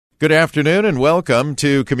Good afternoon and welcome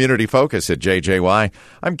to Community Focus at JJY.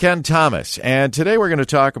 I'm Ken Thomas, and today we're going to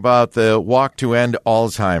talk about the Walk to End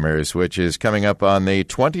Alzheimer's, which is coming up on the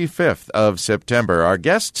 25th of September. Our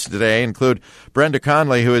guests today include Brenda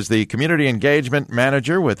Conley, who is the Community Engagement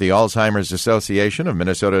Manager with the Alzheimer's Association of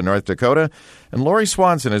Minnesota and North Dakota, and Lori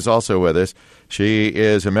Swanson is also with us. She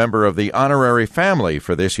is a member of the honorary family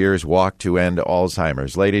for this year's Walk to End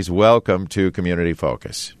Alzheimer's. Ladies, welcome to Community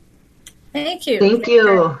Focus. Thank you. Thank you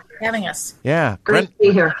for having us. Yeah. Great to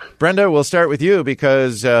be here. Brenda, we'll start with you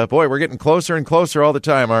because, we're getting closer and closer all the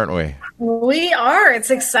time, aren't we? We are.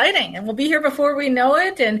 It's exciting, and we'll be here before we know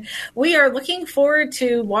it. And we are looking forward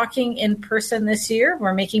to walking in person this year.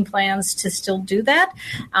 We're making plans to still do that.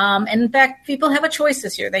 And in fact, people have a choice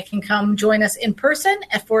this year. They can come join us in person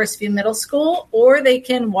at Forest View Middle School, or they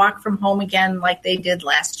can walk from home again like they did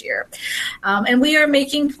last year. And we are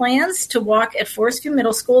making plans to walk at Forest View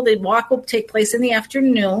Middle School. The walk will take place in the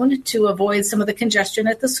afternoon to avoid some of the congestion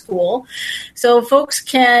at the school. So folks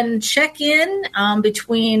can check in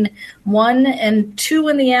between 1 and 2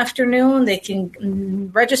 in the afternoon. They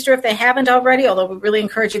can register if they haven't already, although we really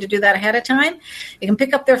encourage you to do that ahead of time. They can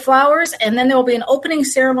pick up their flowers, and then there will be an opening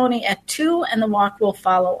ceremony at 2, and the walk will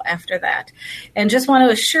follow after that. And just want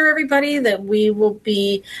to assure everybody that we will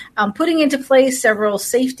be putting into place several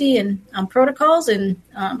safety and protocols in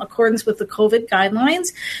accordance with the COVID guidelines.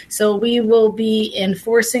 So we will be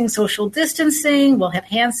enforcing social distancing. We'll have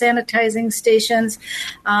hand sanitizing stations,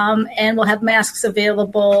 and we'll have masks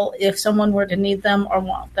available if someone were to need them or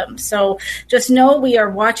want them. So just know we are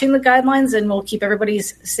watching the guidelines, and we'll keep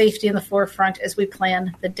everybody's safety in the forefront as we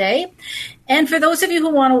plan the day. And for those of you who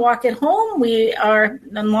want to walk at home, we are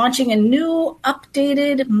launching a new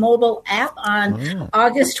updated mobile app on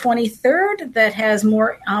August 23rd that has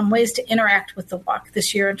more ways to interact with the walk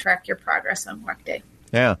this year and track your progress on walk day.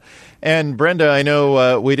 Yeah. And Brenda, I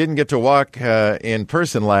know we didn't get to walk in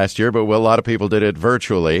person last year, but a lot of people did it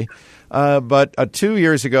virtually. But 2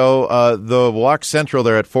 years ago, the Walk Central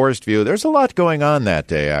there at Forest View, there's a lot going on that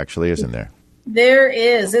day, actually, isn't there? There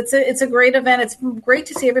is. It's a great event. It's great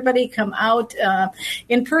to see everybody come out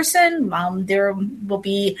in person. There will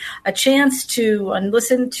be a chance to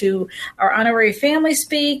listen to our honorary family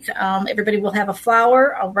speak. Everybody will have a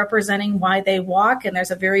flower representing why they walk, and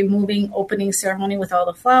there's a very moving opening ceremony with all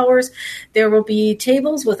the flowers. There will be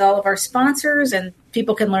tables with all of our sponsors, and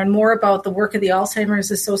people can learn more about the work of the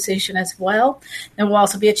Alzheimer's Association as well. There will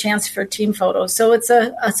also be a chance for team photos. So it's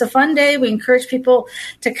a fun day. We encourage people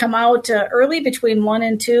to come out early between 1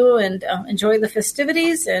 and 2 and enjoy the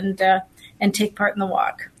festivities and take part in the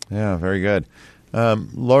walk. Yeah, very good.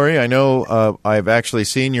 Lori, I know I've actually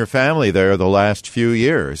seen your family there the last few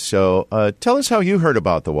years. So tell us how you heard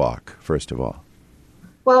about the walk, first of all.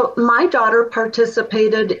 Well, my daughter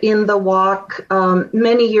participated in the walk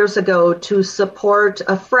many years ago to support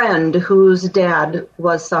a friend whose dad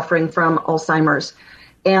was suffering from Alzheimer's.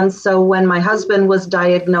 And so when my husband was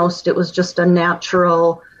diagnosed, it was just a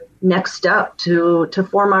natural next step to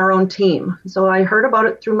form our own team. So I heard about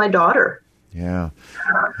it through my daughter. Yeah.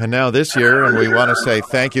 And now this year, and we want to say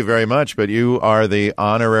thank you very much, but you are the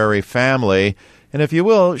honorary family. And if you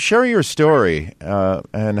will, share your story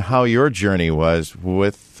and how your journey was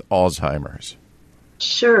with Alzheimer's.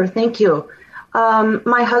 Sure, thank you.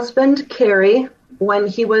 My husband, Kerry, when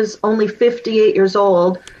he was only 58 years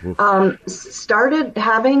old, started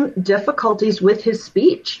having difficulties with his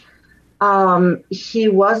speech. He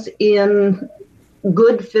was in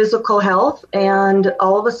good physical health and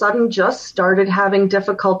all of a sudden just started having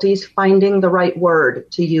difficulties finding the right word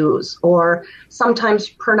to use or sometimes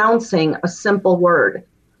pronouncing a simple word.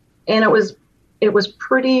 And it was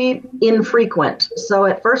pretty infrequent. So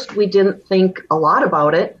at first we didn't think a lot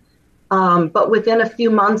about it, but within a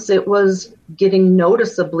few months it was getting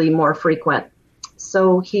noticeably more frequent.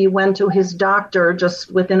 So he went to his doctor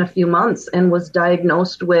just within a few months and was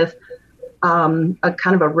diagnosed with a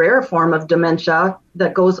kind of a rare form of dementia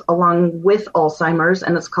that goes along with Alzheimer's,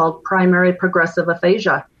 and it's called primary progressive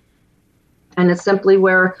aphasia. And it's simply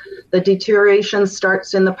where the deterioration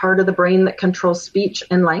starts in the part of the brain that controls speech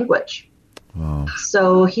and language. Wow.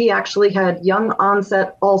 So he actually had young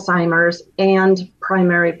onset Alzheimer's and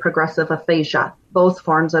primary progressive aphasia, both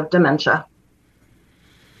forms of dementia.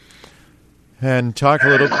 And talk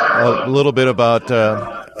a little bit about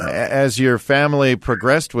as your family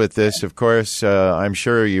progressed with this. Of course, I'm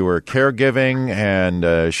sure you were caregiving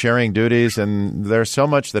and sharing duties, and there's so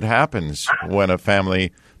much that happens when a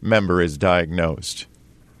family member is diagnosed.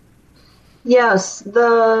 Yes,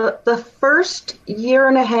 the first year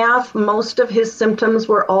and a half, most of his symptoms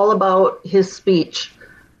were all about his speech.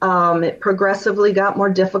 It progressively got more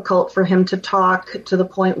difficult for him to talk, to the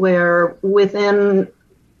point where within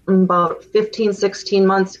about 15, 16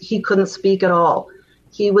 months, he couldn't speak at all.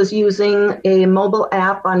 He was using a mobile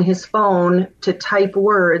app on his phone to type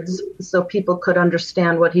words so people could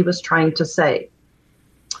understand what he was trying to say.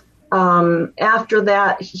 After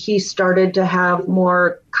that, he started to have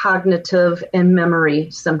more cognitive and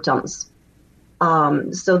memory symptoms.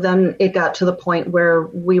 So then it got to the point where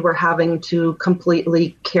we were having to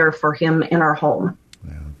completely care for him in our home.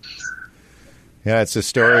 Yeah, it's a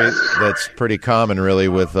story that's pretty common, really,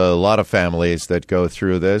 with a lot of families that go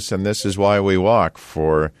through this, and this is why we walk,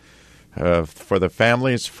 for the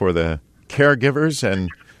families, for the caregivers,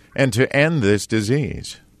 and to end this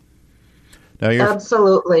disease. Now,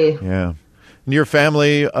 absolutely. Yeah. And your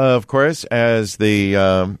family, of course, as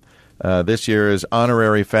the this year's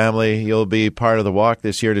honorary family, you'll be part of the walk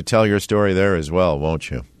this year to tell your story there as well, won't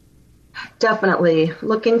you? Definitely.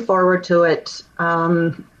 Looking forward to it.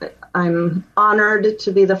 I'm honored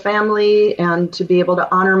to be the family and to be able to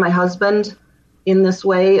honor my husband in this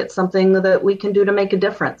way. It's something that we can do to make a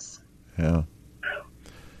difference. Yeah.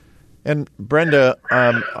 And Brenda,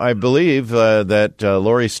 I believe that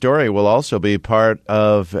Lori's story will also be part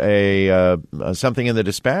of a something in the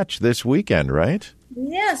Dispatch this weekend, right?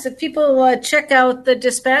 Yes, if people check out the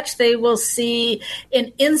Dispatch, they will see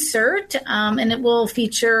an insert, and it will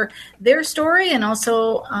feature their story and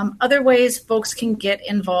also other ways folks can get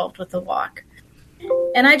involved with the walk.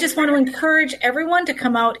 And I just want to encourage everyone to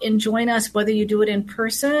come out and join us, whether you do it in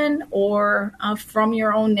person or from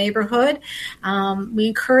your own neighborhood. We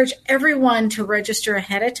encourage everyone to register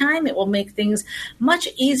ahead of time. It will make things much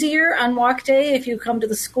easier on walk day if you come to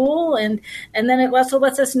the school, and then it also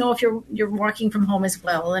lets us know if you're walking from home as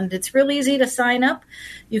well. And it's real easy to sign up.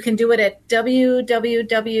 You can do it at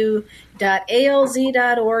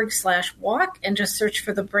www.alz.org/walk and just search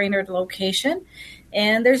for the Brainerd location.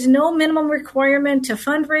 And there's no minimum requirement to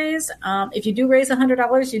fundraise. If you do raise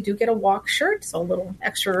 $100, you do get a walk shirt, so a little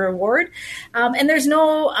extra reward. And there's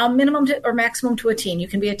no minimum or maximum to a team. You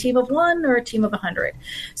can be a team of 1 or a team of 100.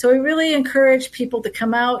 So we really encourage people to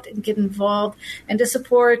come out and get involved and to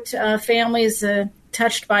support families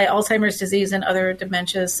touched by Alzheimer's disease and other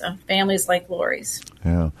dementias, families like Lori's.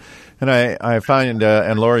 Yeah. And I find,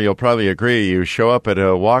 and Lori, you'll probably agree, you show up at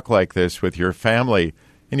a walk like this with your family,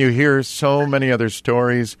 and you hear so many other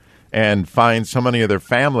stories and find so many other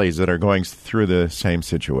families that are going through the same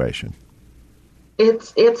situation.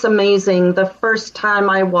 It's amazing. The first time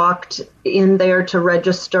I walked in there to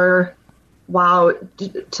register, wow,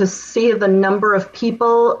 to see the number of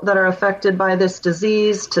people that are affected by this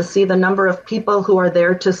disease, to see the number of people who are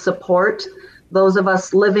there to support those of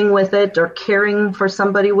us living with it or caring for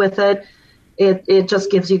somebody with it. It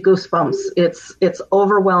just gives you goosebumps. It's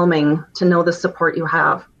overwhelming to know the support you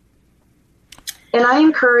have. And I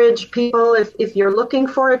encourage people, if you're looking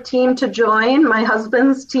for a team to join, my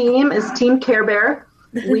husband's team is Team Care Bear.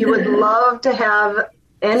 We would love to have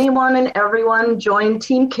anyone and everyone join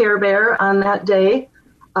Team Care Bear on that day.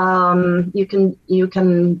 You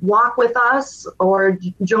can walk with us or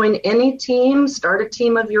join any team, start a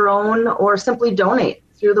team of your own, or simply donate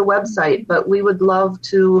through the website. But we would love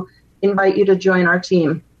to invite you to join our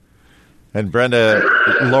team. And Brenda,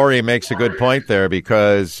 Lori makes a good point there,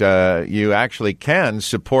 because you actually can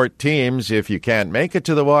support teams if you can't make it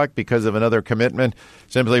to the walk because of another commitment,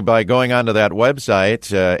 simply by going onto that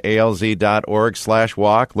website,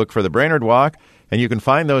 alz.org/walk, look for the Brainerd Walk, and you can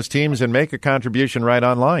find those teams and make a contribution right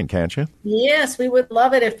online, can't you? Yes, we would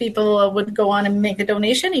love it if people would go on and make a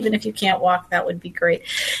donation. Even if you can't walk, that would be great.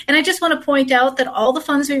 And I just want to point out that all the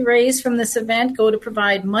funds we raise from this event go to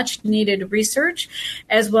provide much needed research,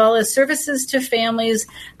 as well as services to families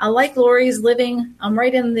like Lori's living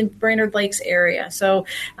right in the Brainerd Lakes area. So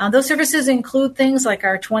those services include things like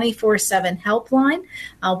our 24/7 helpline,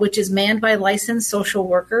 which is manned by licensed social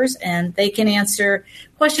workers, and they can answer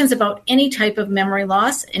questions about any type of memory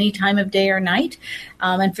loss, any time of day or night.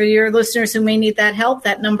 And for your listeners who may need that help,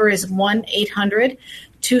 that number is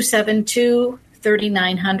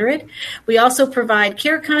 1-800-272-3900. We also provide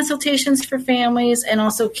care consultations for families and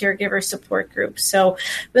also caregiver support groups. So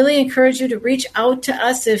really encourage you to reach out to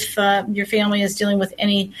us if your family is dealing with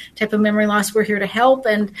any type of memory loss. We're here to help,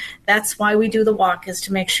 and that's why we do the walk, is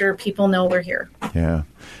to make sure people know we're here. Yeah.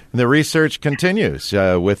 And the research continues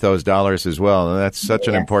with those dollars as well, and that's such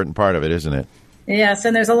an important part of it, isn't it? Yes,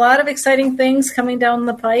 and there's a lot of exciting things coming down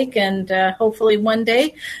the pike, and hopefully one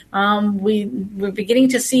day we're beginning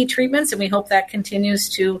to see treatments, and we hope that continues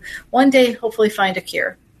to one day hopefully find a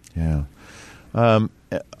cure. Yeah.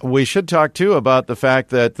 we should talk, too, about the fact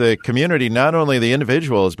that the community, not only the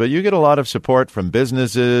individuals, but you get a lot of support from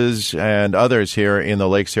businesses and others here in the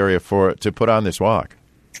Lakes area to put on this walk.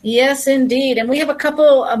 Yes, indeed. And we have a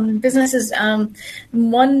couple businesses.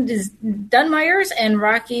 One is Dunmeyer's and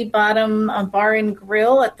Rocky Bottom Bar and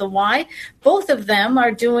Grill at the Y. Both of them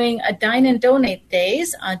are doing a Dine and Donate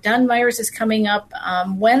days. Dunmeyer's is coming up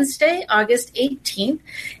Wednesday, August 18th.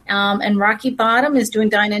 And Rocky Bottom is doing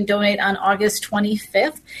Dine and Donate on August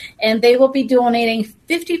 25th. And they will be donating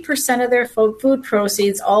 50% of their food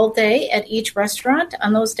proceeds all day at each restaurant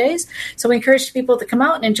on those days. So we encourage people to come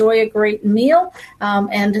out and enjoy a great meal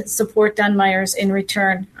and support Dunmeyer's in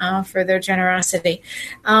return for their generosity.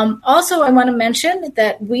 Also, I want to mention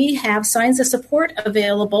that we have signs of support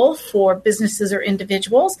available for businesses or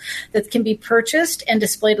individuals that can be purchased and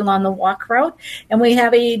displayed along the walk route. And we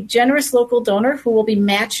have a generous local donor who will be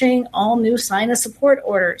matching all new sign of support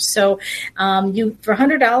orders. So for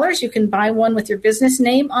 $100, you can buy one with your business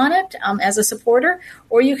name on it as a supporter,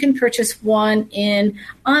 or you can purchase one in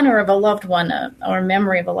honor of a loved one or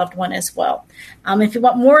memory of a loved one as well. If you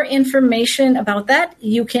want more information about that,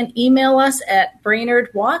 you can email us at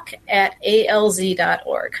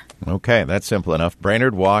brainerdwalk@alz.org. Okay, that's simple enough.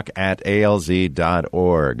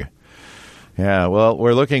 brainerdwalk@alz.org. Yeah, well,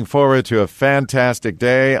 we're looking forward to a fantastic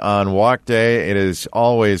day on Walk Day. It is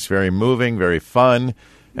always very moving, very fun,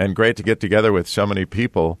 and great to get together with so many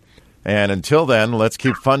people. And until then, let's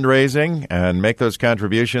keep fundraising and make those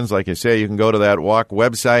contributions. Like you say, you can go to that walk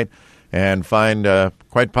website and find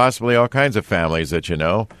quite possibly all kinds of families that you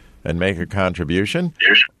know and make a contribution.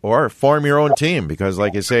 Or form your own team because,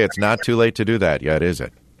 like you say, it's not too late to do that yet, is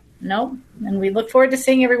it? No, and we look forward to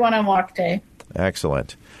seeing everyone on Walk Day.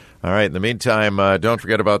 Excellent. All right. In the meantime, don't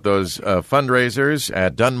forget about those fundraisers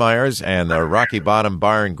at Dunmeyer's and the Rocky Bottom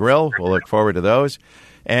Bar and Grill. We'll look forward to those.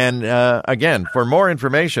 And again, for more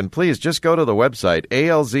information, please just go to the website,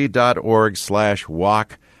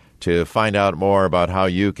 alz.org/walk, to find out more about how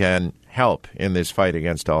you can help in this fight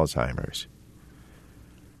against Alzheimer's.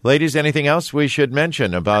 Ladies, anything else we should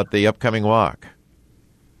mention about the upcoming walk?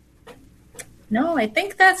 No, I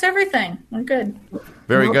think that's everything. We're good.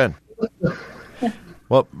 Very good.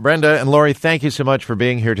 Well, Brenda and Lori, thank you so much for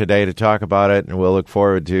being here today to talk about it, and we'll look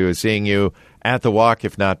forward to seeing you at the walk,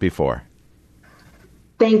 if not before.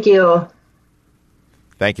 Thank you.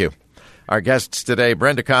 Thank you. Our guests today,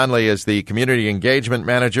 Brenda Conley is the Community Engagement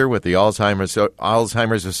Manager with the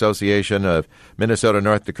Alzheimer's Association of Minnesota,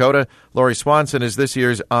 North Dakota. Lori Swanson is this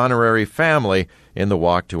year's honorary family in the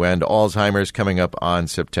Walk to End Alzheimer's coming up on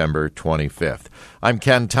September 25th. I'm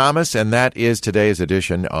Ken Thomas, and that is today's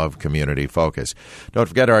edition of Community Focus. Don't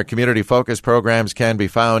forget our Community Focus programs can be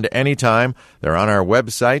found anytime. They're on our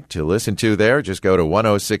website to listen to there. Just go to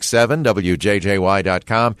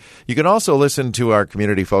 1067wjjy.com. You can also listen to our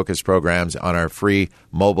Community Focus programs on our free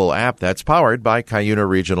mobile app that's powered by Cuyuna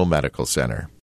Regional Medical Center.